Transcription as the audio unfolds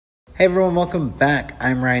Hey everyone, welcome back.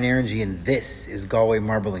 I'm Ryan Arangi, and this is Galway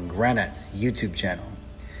Marble and Granite's YouTube channel.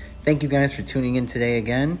 Thank you guys for tuning in today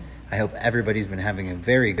again. I hope everybody's been having a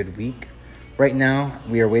very good week. Right now,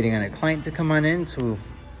 we are waiting on a client to come on in so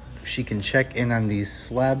she can check in on these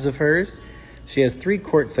slabs of hers. She has 3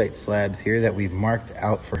 quartzite slabs here that we've marked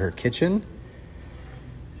out for her kitchen.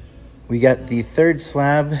 We got the 3rd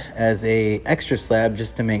slab as a extra slab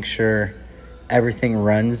just to make sure everything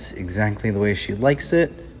runs exactly the way she likes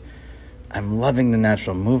it. I'm loving the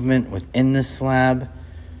natural movement within this slab.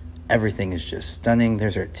 Everything is just stunning.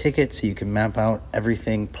 There's our ticket so you can map out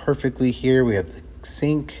everything perfectly here. We have the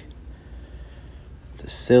sink. The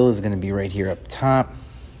sill is going to be right here up top.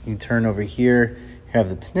 You turn over here, you have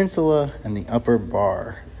the peninsula, and the upper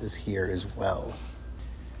bar is here as well.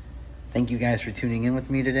 Thank you guys for tuning in with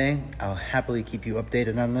me today. I'll happily keep you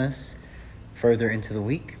updated on this further into the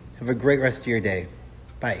week. Have a great rest of your day.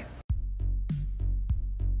 Bye.